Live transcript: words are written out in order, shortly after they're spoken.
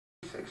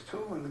unisex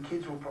tool, and the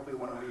kids will probably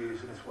want to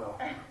use it as well.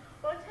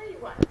 Well, I'll tell you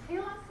what,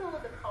 until I saw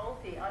the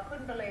Polty, I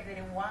couldn't believe that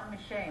in one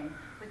machine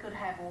we could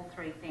have all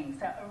three things.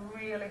 So a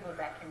really good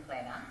vacuum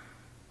cleaner,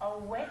 a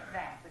wet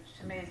vac, which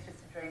to me is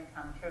just a dream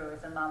come true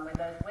as a mum when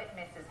those wet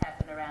messes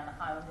happen around the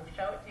home, and we'll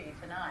show it to you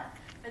tonight.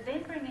 But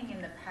then bringing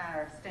in the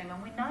power of steam,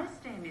 and we know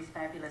steam is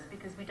fabulous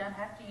because we don't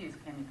have to use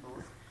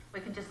chemicals. We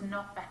can just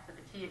knock back the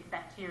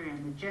bacteria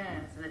and the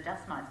germs and the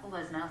dust mites, all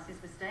those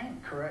nasties with steam.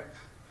 Correct.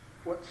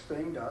 What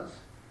steam does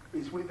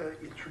is with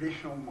your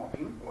traditional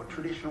mopping or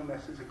traditional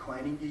methods of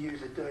cleaning, you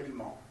use a dirty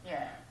mop,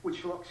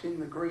 which locks in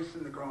the grease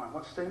and the grime.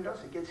 What steam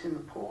does, it gets in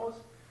the pores,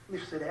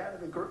 lifts it out of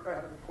the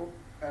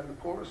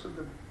porous of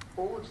the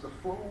boards, the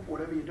floor,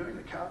 whatever you're doing,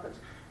 the carpets,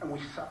 and we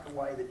suck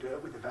away the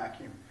dirt with the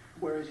vacuum.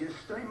 Whereas your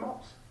steam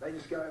mops, they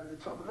just go over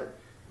the top of it.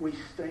 We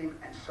steam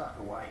and suck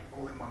away,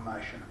 all in one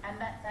motion.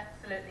 And that's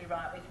absolutely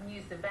right. We can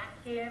use the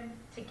vacuum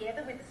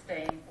together with the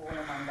steam all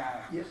in one go.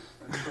 Yes,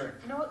 that's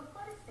correct. You know, we've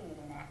got to see it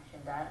in action,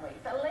 don't we?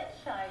 So let's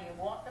show you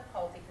what the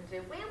Polty can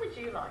do. Where would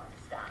you like to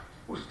start?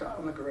 We'll start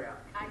on the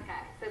grout.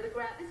 Okay, so the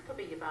grout, this could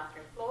be your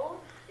bathroom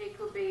floor. It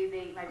could be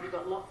maybe you've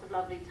got lots of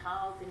lovely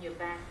tiles in your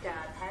back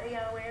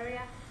patio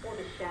area, or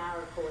the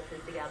shower, of course,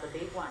 is the other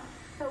big one.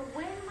 So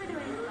when we're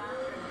doing the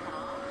bathroom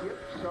tiles... Yep,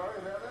 sorry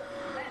about that.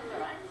 That's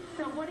all right.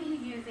 So what are you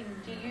using?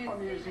 Do you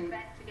use steam and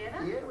vac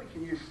together? Yeah, we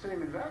can use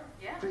steam and vac.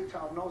 Yeah.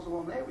 Detailed nozzle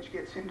on there, which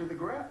gets into the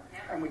grout.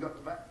 Yep. And we've got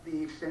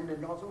the extended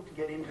nozzle to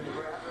get into the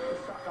grout to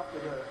suck up the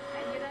dirt.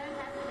 And you don't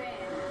have to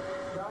bend.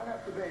 Don't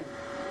have to bend.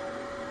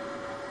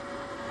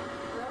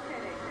 Look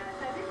at it.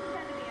 So this is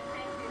going to be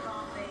effective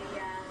on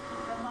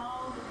the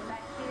mould and the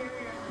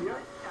bacteria and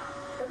the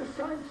stuff. At the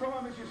same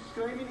time as you're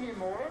steaming here,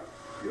 Maura,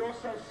 you're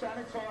also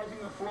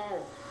sanitising the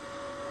floor.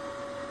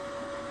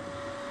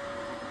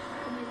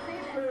 Can you see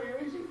that?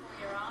 Very easy.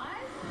 For your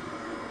eyes.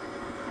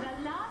 And I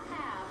love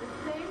how the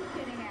steam's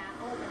getting out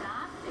all the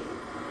nasty,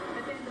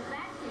 but then the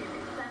vacuum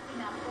is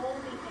sucking up all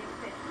the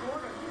excess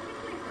water,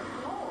 particularly for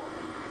floor.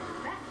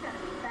 That's going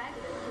to be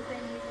fabulous, because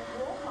then you can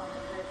walk on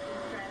the person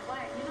straight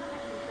away. You don't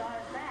have to go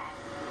back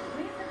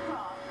with the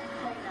cloth and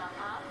clean up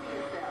after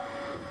yourself.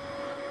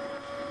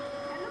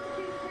 And look at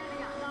you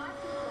standing up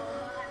nice and tall,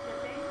 not have to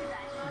bend your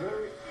back, not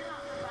have to fill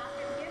up the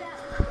bucket, get out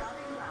the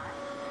scrubbing brush.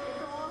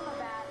 It's all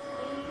about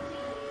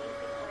easy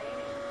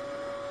cleaning.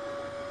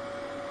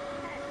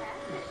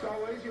 Fantastic. It's so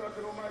easy, I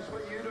could almost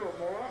let you do it,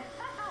 Maura.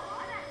 Oh,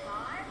 I don't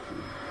mind.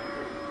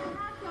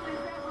 How cool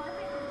is that? Well, I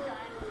think we're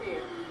going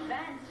to.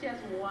 That's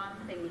just one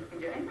thing you can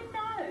do. And we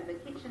know the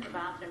kitchen and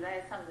bathroom, they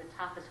are some of the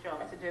toughest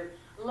jobs to do.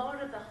 A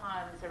lot of the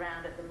homes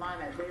around at the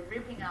moment, we're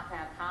ripping up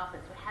our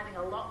carpets. We're having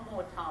a lot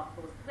more tile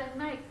floors. They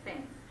make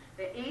sense.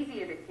 They're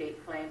easier to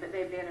keep clean, but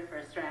they're better for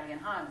Australian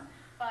homes.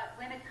 But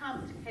when it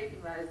comes to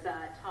keeping those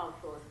tile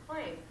floors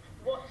clean,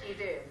 what do?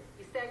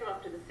 You stagger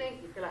off to the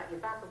sink, you fill out your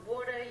bucket of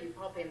water, you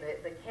pop in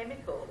the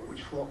chemicals.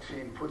 Which locks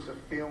in, puts a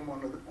film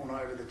on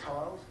over the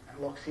tiles and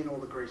locks in all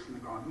the grease and the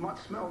grime. It might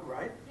smell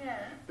great,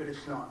 but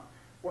it's not.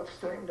 What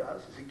steam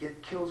does is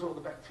it kills all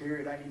the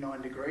bacteria at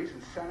 89 degrees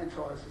and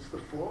sanitises the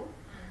floor.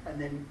 And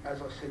then,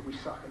 as I said, we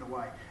suck it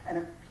away. And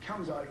it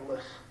becomes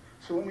odourless.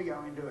 So when we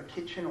go into a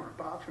kitchen or a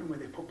bathroom where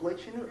they put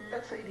bleach into it,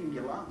 that's eating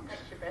your lungs.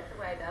 Takes your breath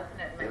away, doesn't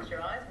it? Makes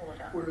your eyes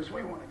water. Whereas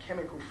we want a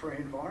chemical-free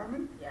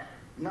environment.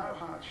 No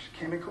harsh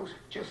chemicals,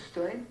 just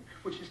steam,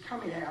 which is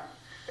coming out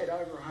at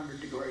over 100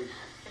 degrees.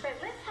 In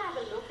fact, let's have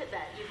a look at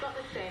that. You've got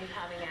the steam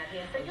coming out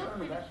here. So you're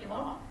finishing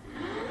off.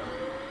 You're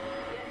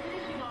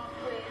finishing off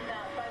with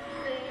both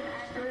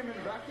steam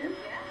and vacuum.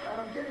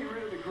 And I'm getting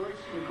rid of the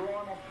grease and the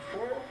grime off the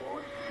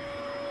floorboard.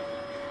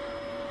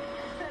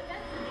 So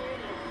that's the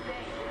beauty of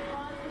steam.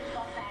 Because we've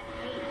got that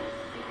heat,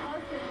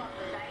 because we've got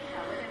the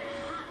vapour, we're going to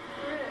cut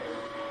through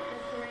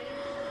the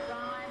grease, the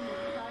grime, the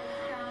soap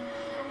scum,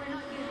 but we're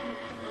not using a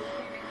single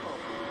chemical.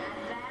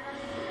 And that, I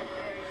think, is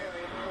very,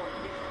 very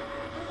important.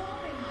 We've all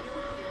been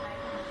guilty of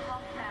making the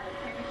pots out of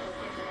chemicals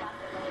in the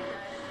bucket when we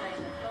go to clean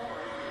the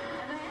floors.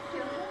 And they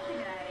actually were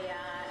watching a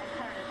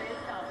current affairs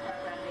style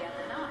program the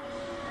other night,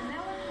 and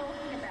they were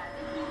talking about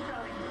if you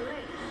throw in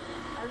grease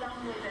along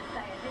with,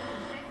 say, a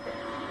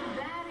disinfectant,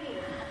 that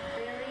is a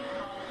very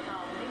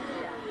volatile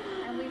mixture.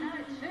 And we know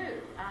too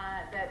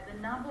that the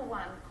number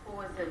one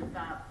cause of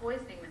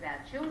poisoning with our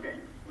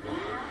children is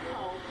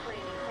household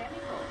cleaning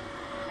chemicals.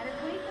 And if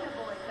we can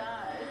avoid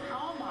those,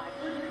 oh my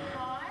goodness,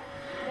 Kai,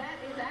 that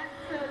is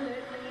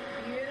absolutely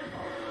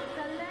beautiful.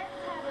 So let's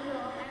have a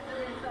look at the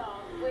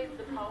result with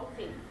the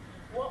Polty.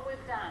 What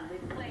we've done,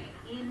 we've cleaned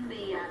in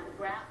the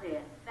grout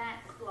there.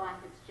 That's like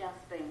it's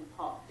just been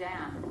popped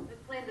down.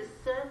 We've cleaned the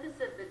surface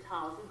of the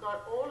tiles. We've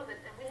got all of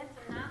it, and we had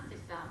some nasty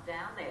stuff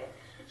down there.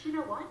 But you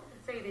know what? You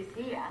can see this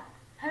here,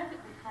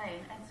 perfectly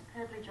clean and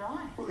superbly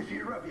dry. Well, if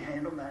you rub your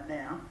hand on that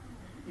now,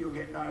 you'll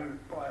get no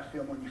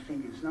biofilm on your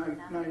fingers.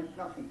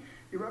 Nothing.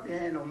 You rub your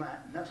hand on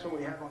that, and that's what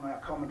we have on our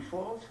common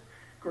floors.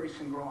 Grease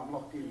and grime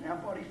locked in. Our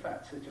body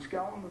fats that just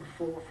go onto the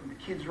floor from the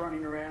kids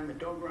running around, the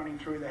dog running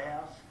through the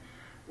house,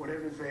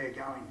 whatever's there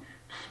going.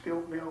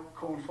 Spilt milk,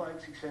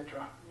 cornflakes,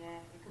 etc. Yeah,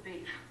 it could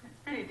be, it's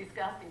pretty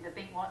disgusting to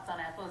think what's on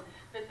our floors.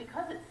 But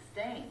because it's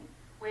steam,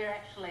 we're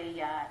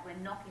actually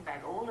we're knocking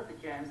back all of the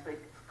germs. We're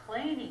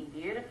cleaning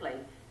beautifully,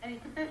 and you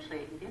could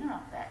virtually eat your dinner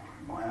off that.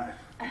 My oath.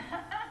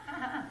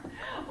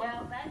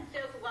 Well, that's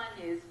just one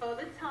use. For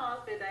the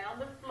tiles, be they on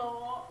the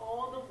floor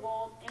or the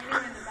walls,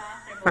 anywhere in the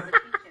bathroom or the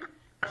kitchen.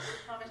 But we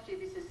promised you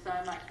this is so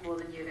much more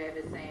than you've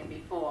ever seen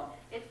before.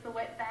 It's the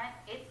wet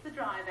vac, it's the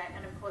dry vac,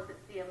 and of course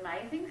it's the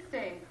amazing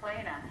steam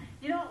cleaner.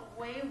 You know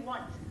what we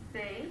want to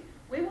see?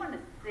 We want to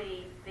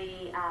see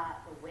the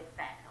wet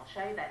vac. I'll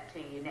show you that to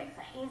you next.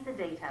 So here's the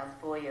details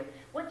for you.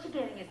 What you're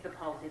getting is the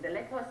Pulte, the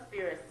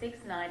Lecospira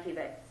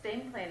 690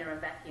 steam cleaner and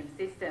vacuum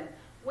system.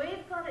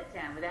 We've got it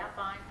down with our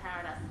buying power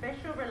and our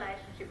special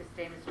relationship with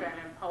Steam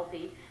Australia and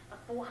Pulte,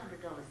 a $400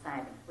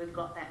 saving. We've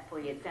got that for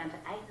you. It's down to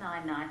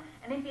 $899.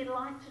 And if you'd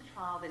like to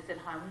trial this at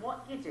home,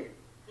 what you do,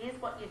 here's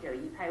what you do.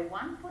 You pay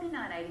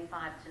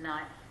 $149.85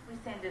 tonight. We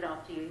send it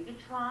off to you. You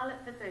trial it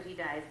for 30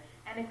 days.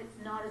 And if it's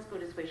not as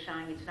good as we're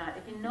showing you tonight,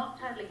 if you're not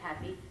totally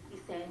happy, you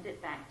send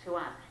it back to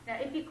us. Now,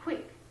 if you're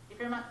quick, if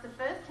you're amongst the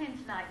first 10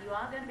 tonight, you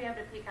are going to be able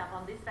to pick up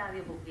on this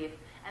valuable gift.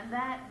 And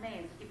that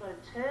means you've got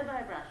a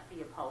turbo brush for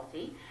your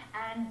Pulte.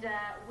 And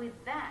with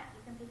that,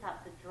 you can pick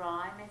up the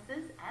dry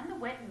messes and the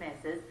wet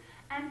messes.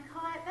 And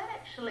Kai, that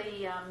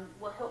actually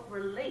will help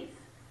release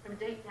from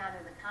deep down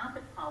in the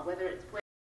carpet pile, whether it's wet